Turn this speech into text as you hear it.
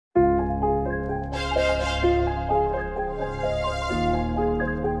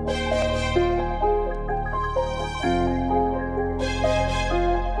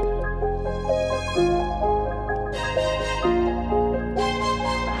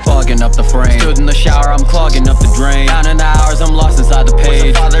fogging up the frame. Stood in the shower, I'm clogging up the drain. Counting the hours, I'm lost inside the page.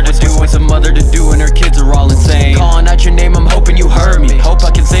 What's a father to do, what's a mother to do, and her kids are all insane. Calling out your name, I'm hoping you heard me. Hope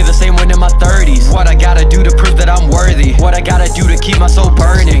I can say the same when in my 30s. What I gotta do to prove that I'm worthy? What I gotta do to keep my soul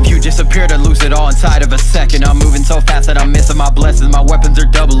burning? You disappear to lose it all inside of a second. I'm moving so fast that I'm missing my blessings. My weapons are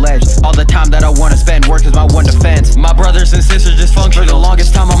double-edged. All the time that I wanna spend, work is my one defense. My brothers and sisters dysfunctional. For the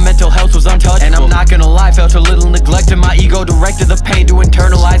longest time, my mental health was untouched. And I'm not gonna lie, felt a little neglected. My ego directed the pain to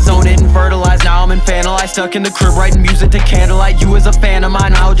internalize, zone it and fertilize. Now I'm infantilized, stuck in the crib writing music to candlelight. You as a fan of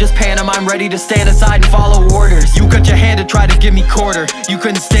mine, I'll just pantomime, ready to stand aside and follow orders. You cut your hand to try to give me quarter. You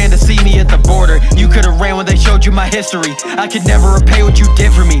couldn't stand to see me at the border. You could've ran when they showed you my history. I could never repay what you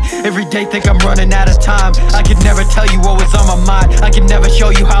did for me. Every day think I'm running out of time. I could never tell you what was on my mind. I could never show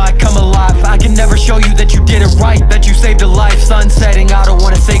you how I come alive. I can never show you that you did it right, that you saved a life. Sun setting, I don't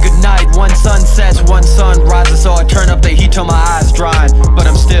wanna say goodnight. One sun sets, one sun rises, so I turn up the heat till my eyes drying. But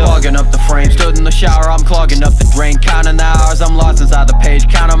I'm still fogging up the frame. Stood in the shower, I'm clogging up the drain. Counting the hours, I'm lost inside the page.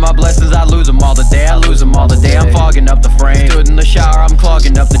 Counting my blessings, I lose them all the day. I lose them all the day, I'm fogging up the frame. Stood in the shower, I'm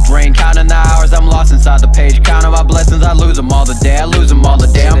clogging up the drain. Counting the hours, I'm lost inside the page. Counting my blessings, I lose them all the day. I lose them all the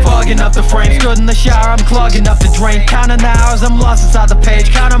day, I'm fogging up the frame. Stood in the shower, I'm clogging up the drain. Counting the hours, I'm lost inside the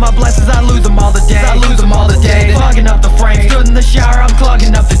page. Counting my blessings, I lose them all the day. I lose them all the day, fogging up the frame. Stood in the shower, I'm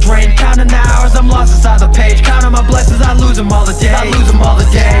clogging up the drain. Counting the hours, I'm lost inside the page. Counting my blessings, I lose them all the day. I lose them all the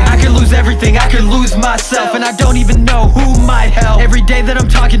day. I could lose everything, I could lose myself, and I don't even know who might help. Every day that I'm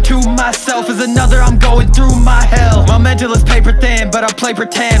talking to myself is another I'm going through my hell. My mental is paper thin, but I play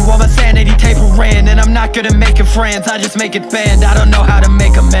pretend while my sanity tapering. And I'm not good at making friends, I just make it bend. I don't know how to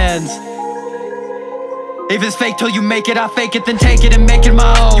make amends. If it's fake till you make it, I fake it, then take it and make it my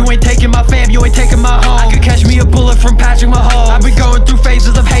own. You ain't taking my fam, you ain't taking my home. I could catch me a bullet from Patrick Mahomes. I've been going through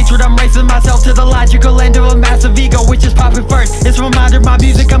phases of hatred, I'm racing myself to the logical end of a massive ego, which is popping first. It's a reminder, my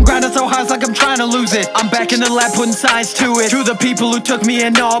music, I'm grinding so hard, it's like I'm trying to lose it. I'm back in the lab putting science to it. To the people who took me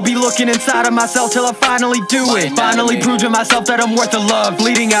in, I'll be looking inside of myself till I finally do it. Finally prove to myself that I'm worth the love.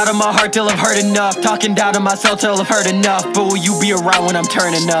 Bleeding out of my heart till I've heard enough. Talking down to myself till I've heard enough. But will you be around when I'm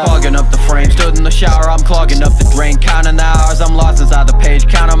turning up? Fogging up the frame, stood in the shower, I'm clogging up the drain. Counting the hours, I'm lost inside the page.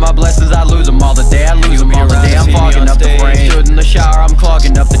 Counting my blessings, I lose them all the day. I lose them all the day, I'm fogging up the frame. Stood in the shower, I'm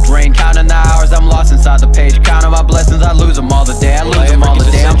clogging up the drain. Counting the hours, I'm lost inside the page. Counting my blessings, I lose them all the day. I lose them all the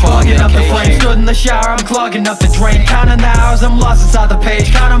day, I'm fogging up the frame. Stood in the shower, I'm clogging up the drain. Counting the hours, I'm lost inside the page.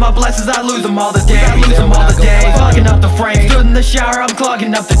 Counting my blessings, I lose them all the day. I lose them all the day, fogging up the frame. Stood in the shower, I'm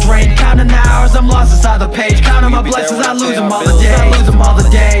clogging up the drain. Counting the hours, I'm lost inside the page. Counting my blessings, I lose them all the day. I lose them all the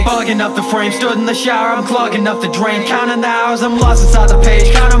day, fogging up the frame. Stood in the shower, I'm clogging up the drain. Counting the hours, I'm lost inside the page.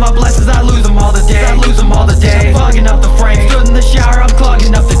 Counting my blessings, I lose them all the day. I lose them all the day, fogging up the frame. Stood in the shower, I'm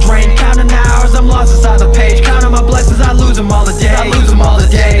clogging up the drain. Counting the hours, I'm lost inside the page. Counting my blessings, I lose them all the day. I lose them all the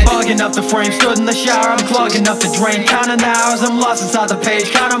day, fogging up the frame. Stood in the shower, I'm clogging up the drain. Counting the hours, I'm lost inside the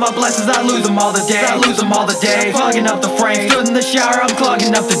page. Counting my blessings, I lose them all the day. I lose them all the day, fogging up the frame. Stood in the shower, I'm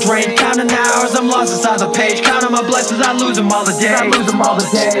clogging up the drain. Counting the hours, I'm lost inside the page. Counting my blessings, I lose them all the day. I lose them all the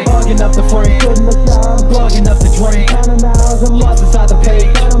day, fogging up the frame. Stood in the shower, I'm clogging up the drain. Counting the hours, I'm lost inside the page.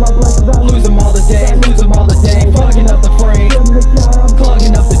 Counting my blessings, I lose them all the day. I lose them all the day, fogging up the